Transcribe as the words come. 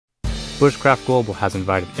Bushcraft Global has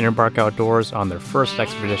invited InnerBark Outdoors on their first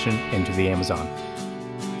expedition into the Amazon.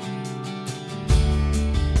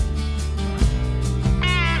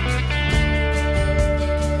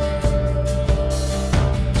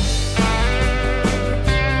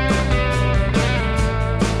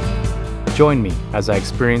 Join me as I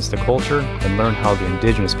experience the culture and learn how the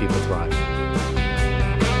indigenous people thrive.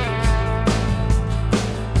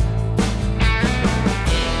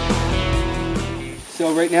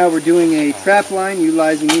 So right now we're doing a trap line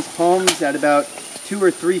utilizing these palms at about 2 or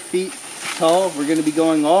 3 feet tall. We're going to be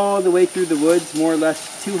going all the way through the woods, more or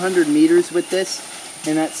less 200 meters with this.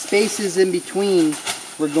 And at spaces in between,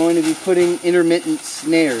 we're going to be putting intermittent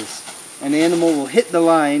snares. An animal will hit the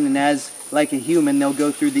line, and as like a human, they'll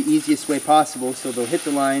go through the easiest way possible. So they'll hit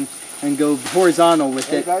the line and go horizontal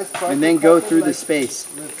with it, and then go through the space.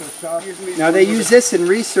 Now they use this in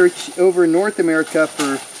research over in North America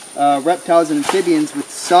for reptiles and amphibians with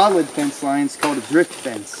solid fence lines called a drift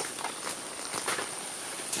fence.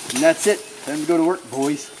 And that's it. Time to go to work,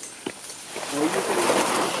 boys.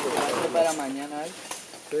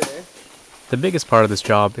 The biggest part of this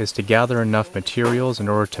job is to gather enough materials in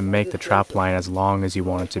order to make the trap line as long as you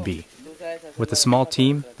want it to be. With a small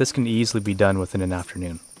team, this can easily be done within an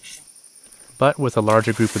afternoon. But with a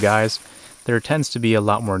larger group of guys, there tends to be a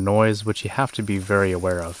lot more noise, which you have to be very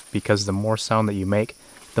aware of, because the more sound that you make,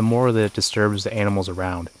 the more that it disturbs the animals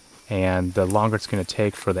around, and the longer it's going to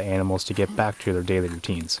take for the animals to get back to their daily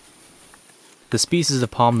routines. The species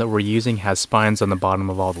of palm that we're using has spines on the bottom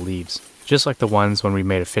of all the leaves, just like the ones when we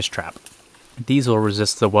made a fish trap. These will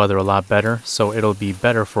resist the weather a lot better, so it'll be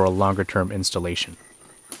better for a longer term installation.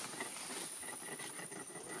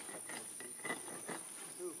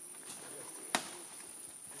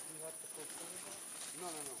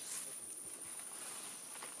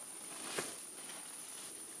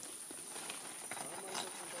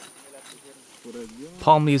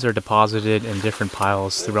 Palm leaves are deposited in different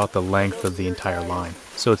piles throughout the length of the entire line,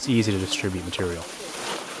 so it's easy to distribute material.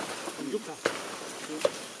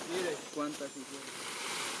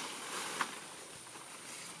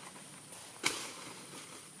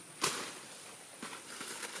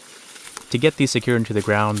 To get these secured into the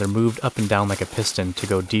ground, they're moved up and down like a piston to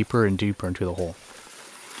go deeper and deeper into the hole.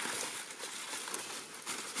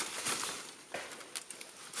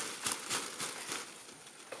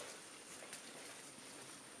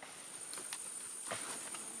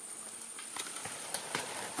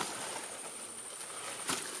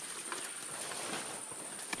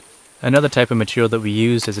 Another type of material that we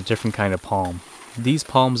used is a different kind of palm. These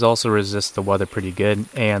palms also resist the weather pretty good,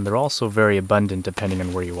 and they're also very abundant depending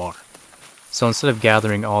on where you are. So instead of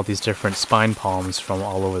gathering all these different spine palms from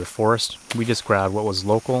all over the forest, we just grabbed what was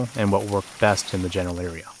local and what worked best in the general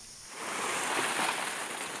area.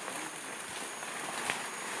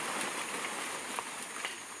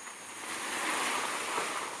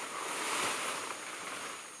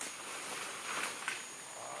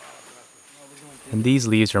 And these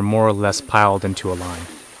leaves are more or less piled into a line.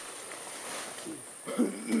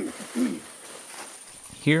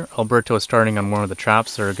 Here, Alberto is starting on one of the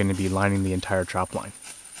traps that are going to be lining the entire trap line.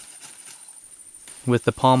 With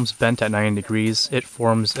the palms bent at 90 degrees, it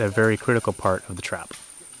forms a very critical part of the trap.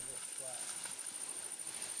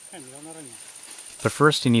 But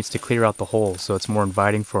first he needs to clear out the hole so it's more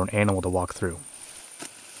inviting for an animal to walk through.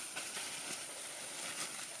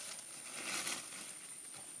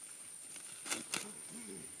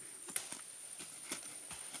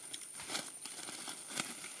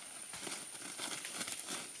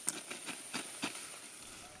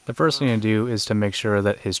 The first thing to do is to make sure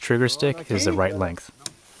that his trigger stick is the right length.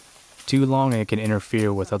 Too long and it can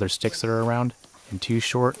interfere with other sticks that are around, and too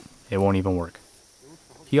short, it won't even work.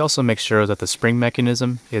 He also makes sure that the spring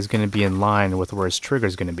mechanism is going to be in line with where his trigger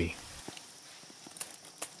is going to be.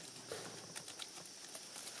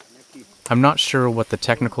 I'm not sure what the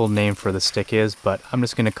technical name for the stick is, but I'm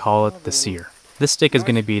just going to call it the sear. This stick is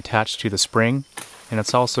going to be attached to the spring, and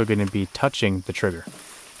it's also going to be touching the trigger.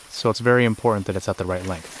 So it's very important that it's at the right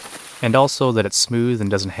length. And also that it's smooth and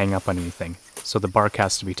doesn't hang up on anything, so the bark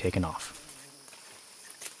has to be taken off.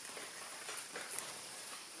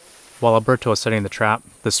 While Alberto is setting the trap,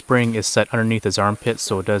 the spring is set underneath his armpit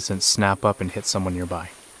so it doesn't snap up and hit someone nearby.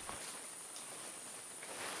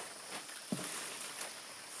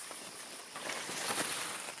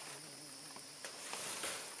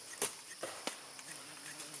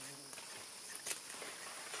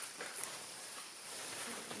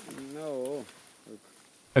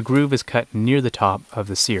 A groove is cut near the top of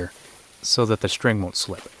the sear so that the string won't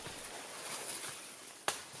slip.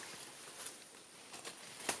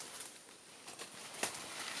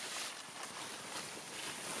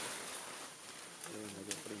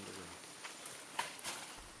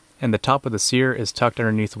 And the top of the sear is tucked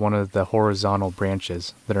underneath one of the horizontal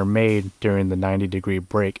branches that are made during the 90-degree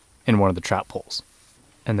break in one of the trap poles.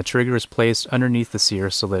 And the trigger is placed underneath the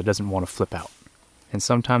sear so that it doesn't want to flip out. And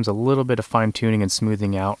sometimes a little bit of fine tuning and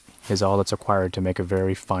smoothing out is all that's required to make a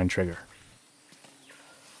very fine trigger.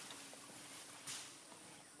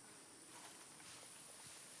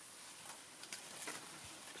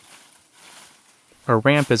 A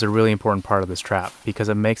ramp is a really important part of this trap because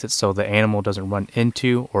it makes it so the animal doesn't run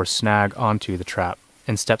into or snag onto the trap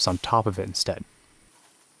and steps on top of it instead.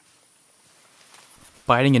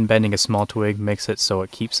 Biting and bending a small twig makes it so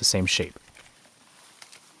it keeps the same shape.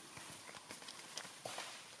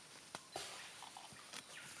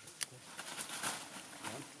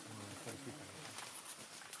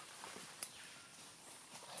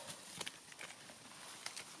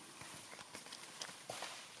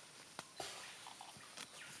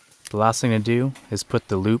 The last thing to do is put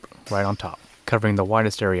the loop right on top, covering the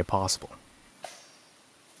widest area possible.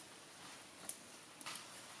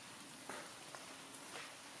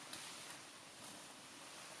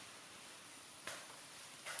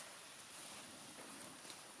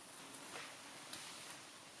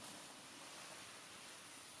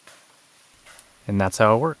 And that's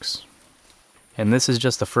how it works. And this is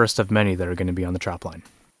just the first of many that are going to be on the trap line.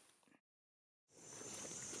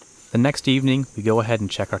 The next evening, we go ahead and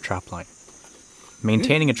check our trap line.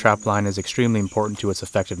 Maintaining a trap line is extremely important to its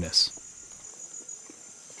effectiveness.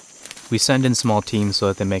 We send in small teams so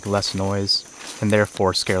that they make less noise and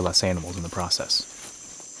therefore scare less animals in the process.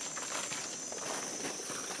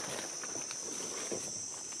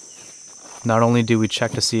 Not only do we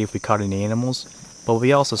check to see if we caught any animals, but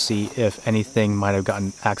we also see if anything might have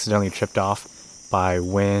gotten accidentally tripped off by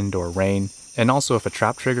wind or rain, and also if a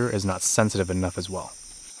trap trigger is not sensitive enough as well.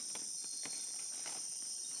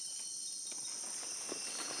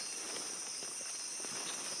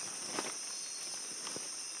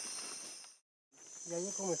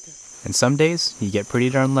 And some days, you get pretty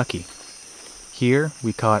darn lucky. Here,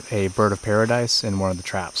 we caught a bird of paradise in one of the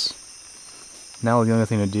traps. Now the only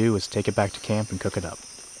thing to do is take it back to camp and cook it up.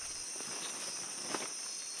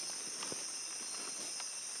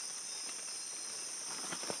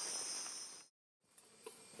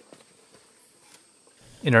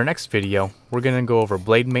 In our next video, we're going to go over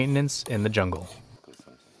blade maintenance in the jungle.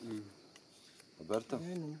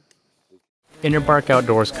 InnerBark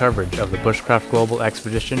Outdoors coverage of the Bushcraft Global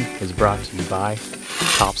Expedition is brought to you by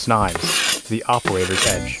Tops Knives, the operator's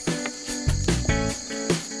edge.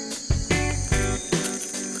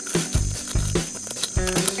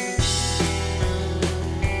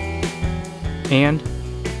 And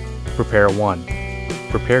Prepare One.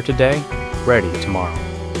 Prepare today, ready tomorrow.